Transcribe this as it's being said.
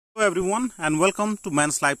Hello everyone and welcome to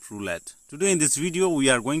Man's Life Roulette. Today in this video we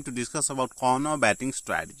are going to discuss about corner betting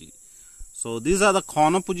strategy. So these are the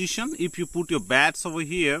corner position. If you put your bets over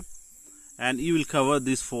here and you will cover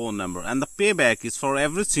this 4 number, and the payback is for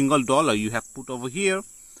every single dollar you have put over here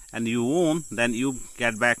and you won, then you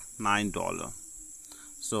get back $9.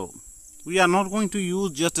 So we are not going to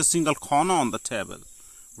use just a single corner on the table.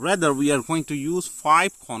 Rather we are going to use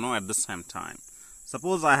 5 corner at the same time.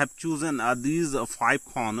 Suppose I have chosen these 5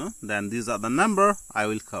 corner, then these are the number I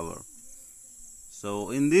will cover.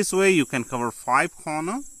 So in this way you can cover 5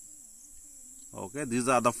 corner. Okay, these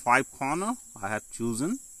are the 5 corner I have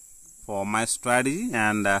chosen for my strategy,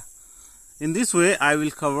 and in this way I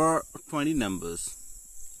will cover 20 numbers.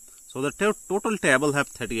 So the total table have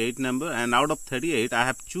 38 number, and out of 38 I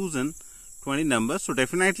have chosen 20 numbers. So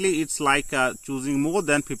definitely it's like choosing more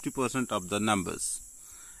than 50% of the numbers.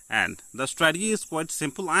 And the strategy is quite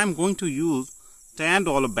simple. I am going to use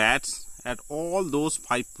 $10 bets at all those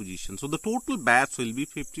 5 positions. So the total bets will be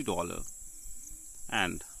 $50.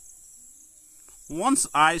 And once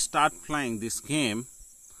I start playing this game,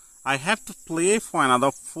 I have to play for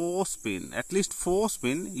another 4 spin. At least 4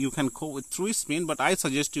 spin. You can go with 3 spin, but I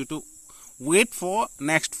suggest you to wait for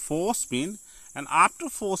next 4 spin. And after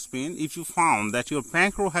 4 spin, if you found that your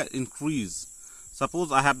bankroll has increased,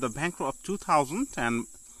 suppose I have the bankroll of 2000, and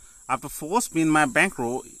after 4 spin my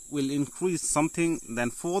bankroll will increase something than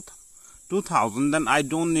 2000, then I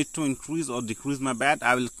don't need to increase or decrease my bet.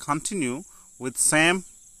 I will continue with same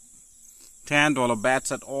 $10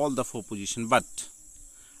 bets at all the 4 positions. But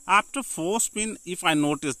after 4 spin, if I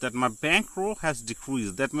notice that my bankroll has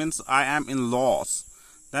decreased, that means I am in loss,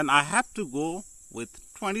 then I have to go with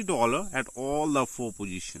 $20 at all the 4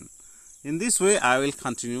 positions. In this way I will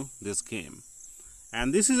continue this game.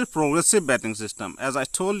 And this is a progressive betting system. As I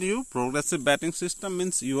told you, progressive betting system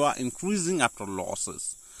means you are increasing after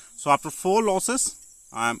losses. So after 4 losses,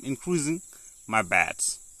 I am increasing my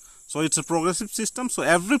bets. So it's a progressive system. So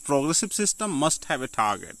every progressive system must have a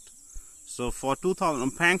target. So for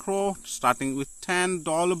 2000 bankroll, starting with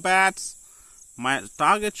 $10 bets, my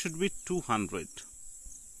target should be 200.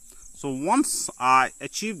 So once I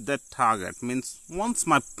achieve that target, means once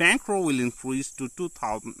my bankroll will increase to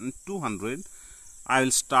 2200, I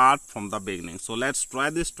will start from the beginning. So let's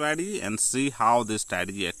try this strategy and see how this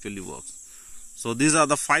strategy actually works. So these are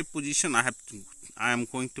the 5 positions I am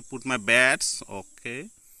going to put my bets. Okay,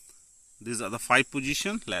 these are the 5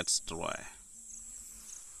 positions. Let's try.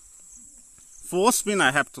 4 spin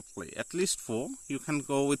I have to play, at least 4. You can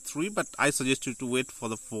go with 3, but I suggest you to wait for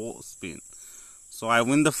the 4 spin. So I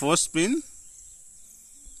win the first spin.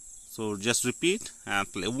 So just repeat and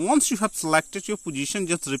play. Once you have selected your position,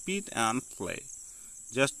 just repeat and play.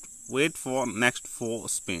 Just wait for next 4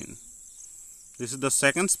 spin. This is the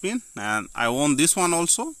second spin, and I won this one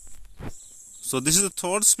also. So this is the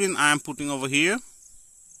third spin I am putting over here.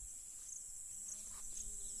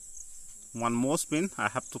 One more spin I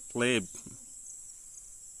have to play.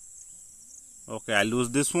 Okay, I lose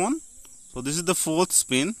this one. So this is the 4th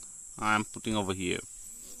spin I am putting over here.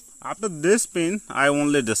 After this spin, I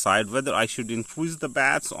only decide whether I should increase the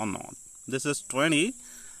bets or not. This is 20,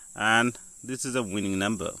 and this is a winning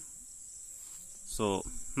number. So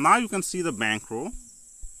now you can see the bankroll.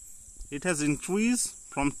 It has increased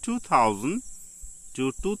from 2000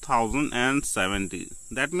 to 2070.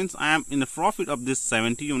 That means I am in a profit of this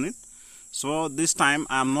 70 unit. So this time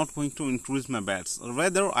I am not going to increase my bets.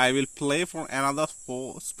 Rather I will play for another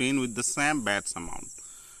 4 spin with the same bets amount.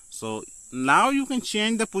 So now you can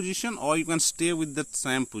change the position or you can stay with that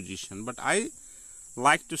same position. But I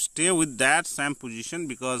like to stay with that same position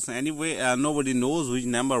because anyway nobody knows which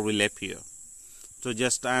number will appear. So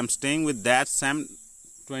just I am staying with that same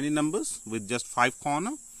 20 numbers with just 5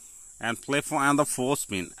 corner and play for another 4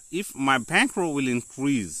 spin. If my bankroll will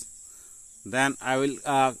increase, then I will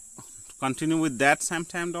continue with that same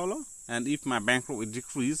 $10, and if my bankroll will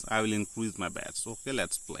decrease, I will increase my bets. Okay,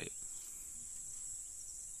 let's play.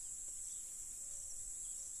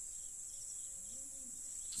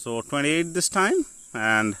 So 28 this time,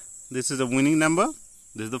 and this is a winning number.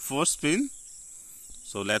 This is the first spin.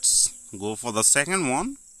 So let's go for the second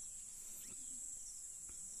one.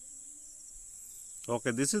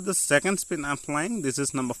 Okay, this is the second spin I'm playing. This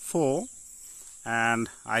is number 4, and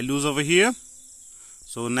I lose over here.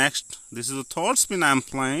 So next, this is the third spin I'm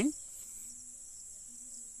playing.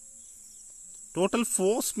 Total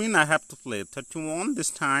 4 spin I have to play, 31 this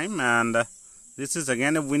time, and this is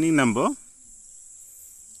again a winning number.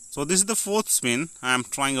 So this is the 4th spin I am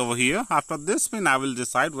trying over here. After this spin I will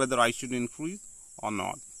decide whether I should increase or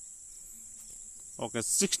not. Okay,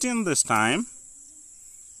 16 this time,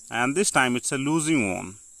 and this time it's a losing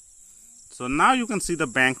one. So now you can see the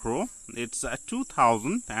bankroll. It's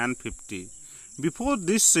 2050. Before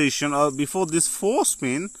this session, or before this 4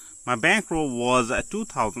 spin, my bankroll was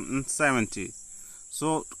 2070.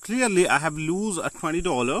 So clearly I have lose a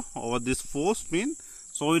 $20 over this 4 spin.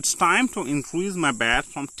 So it's time to increase my bet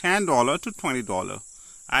from $10 to $20.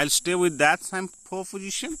 I'll stay with that same 4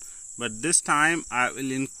 position, but this time I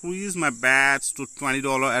will increase my bets to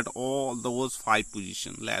 $20 at all those 5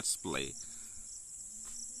 positions. Let's play.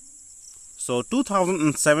 So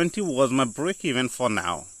 2070 was my break even for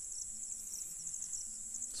now.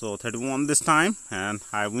 So 31 this time, and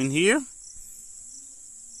I win here.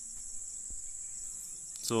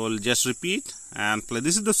 So I'll just repeat and play.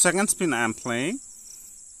 This is the second spin I am playing.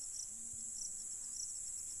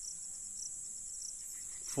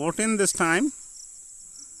 14 this time,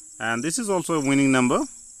 and this is also a winning number.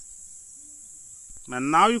 And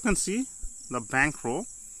now you can see the bankroll.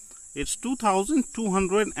 It's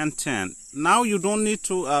 2210. Now you don't need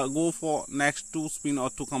to go for next 2 spin or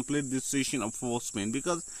to complete this session of 4 spin,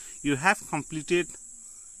 because you have completed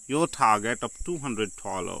your target of $200.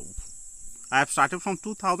 I have started from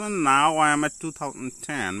 2000. Now I am at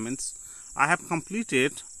 2010. Means I have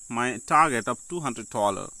completed my target of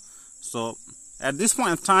 $200. So at this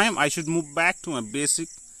point of time, I should move back to my basic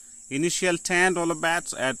initial $10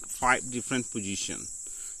 bets at 5 different positions.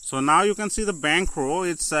 So now you can see the bankroll.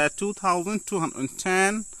 It's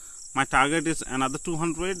 2210. My target is another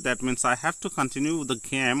 200. That means I have to continue the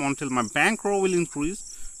game until my bankroll will increase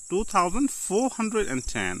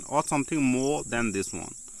 2410 or something more than this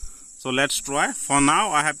one. So let's try. For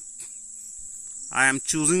now, I am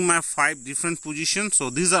choosing my 5 different positions. So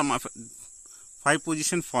these are my 5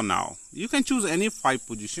 positions for now. You can choose any 5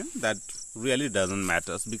 position. That really doesn't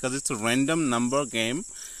matter, because it's a random number game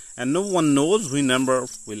and no one knows which number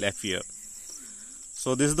will appear.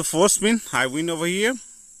 So this is the first spin. I win over here.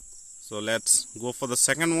 So let's go for the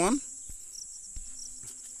second one.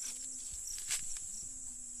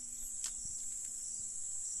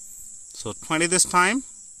 So 20 this time,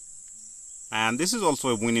 and this is also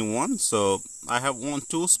a winning one. So I have won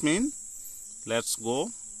 2 spin. Let's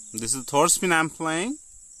go. This is the third spin I'm playing.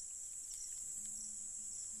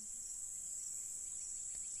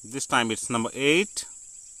 This time it's number 8,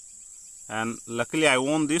 and luckily I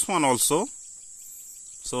won this one also.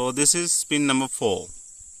 So this is spin number 4.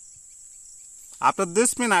 After this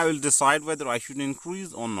spin, I will decide whether I should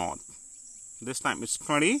increase or not. This time it's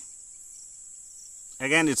 20.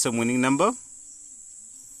 Again, it's a winning number.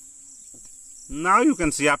 Now you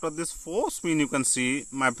can see after this 4th spin, you can see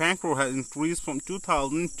my bankroll has increased from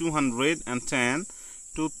 2210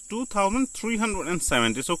 to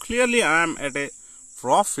 2370. So clearly I am at a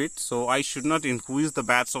profit, so I should not increase the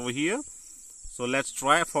bets over here. So let's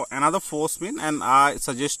try for another 4 spin, and I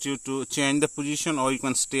suggest you to change the position, or you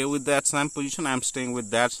can stay with that same position. I am staying with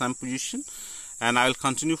that same position, and I will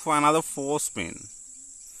continue for another 4 spin.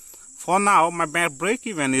 For now, my break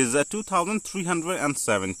even is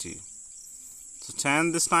 2370. So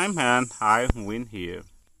 10 this time, and I win here.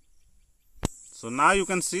 So now you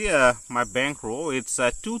can see my bankroll. It's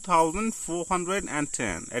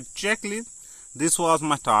 2410. Exactly, this was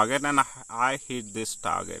my target, and I hit this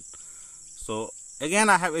target. So again,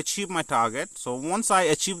 I have achieved my target. So once I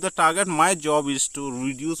achieve the target, my job is to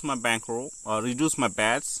reduce my bankroll or reduce my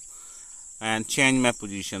bets and change my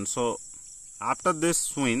position. So after this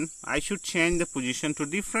swing, I should change the position to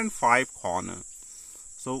different 5 corner.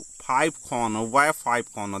 So 5 corner, why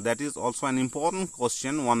 5 corner? That is also an important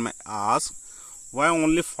question one may ask. Why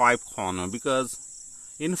only 5 corner? Because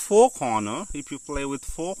in 4 corner, if you play with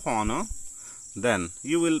 4 corner, then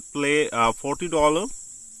you will play $40,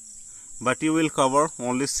 but you will cover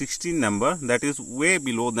only 16 number. That is way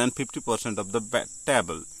below than 50% of the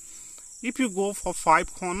table. If you go for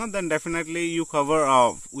 5 corner, then definitely you cover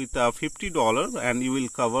with $50 and you will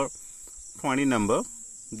cover 20 number.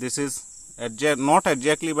 This is not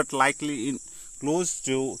exactly, but likely close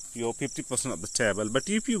to your 50% of the table. But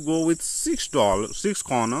if you go with $6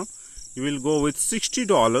 corner, you will go with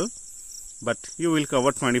 $60, but you will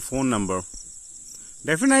cover 24 number.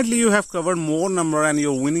 Definitely you have covered more number and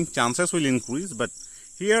your winning chances will increase. But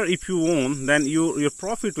here if you won, then your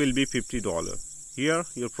profit will be $50. Here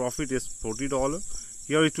your profit is $40.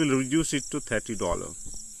 Here it will reduce it to $30.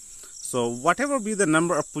 So whatever be the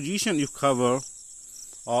number of position you cover,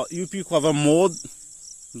 or if you cover more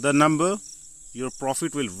the number, your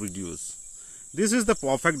profit will reduce. This is the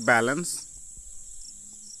perfect balance.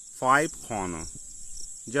 5 corner,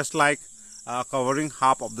 just like covering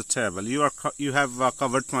half of the table. You have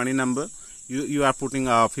covered 20 number. You are putting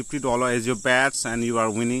 $50 as your bets, and you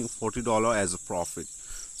are winning $40 as a profit.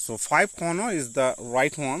 So 5 corner is the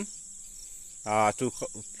right one. to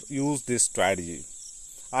use this strategy.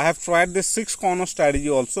 I have tried this 6 corner strategy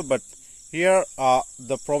also, but here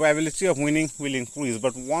the probability of winning will increase,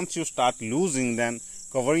 but once you start losing, then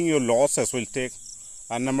covering your losses will take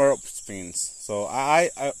a number of spins. So I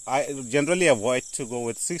generally avoid to go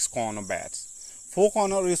with 6 corner bets. 4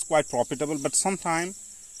 corner is quite profitable, but sometimes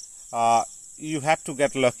you have to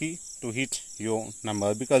get lucky to hit your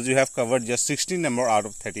number, because you have covered just 16 number out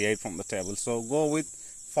of 38 from the table. So go with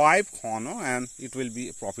 5 corner and it will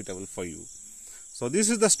be profitable for you. So this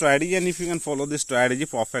is the strategy, and if you can follow this strategy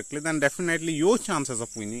perfectly, then definitely your chances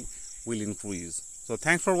of winning will increase. So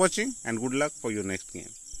thanks for watching and good luck for your next game.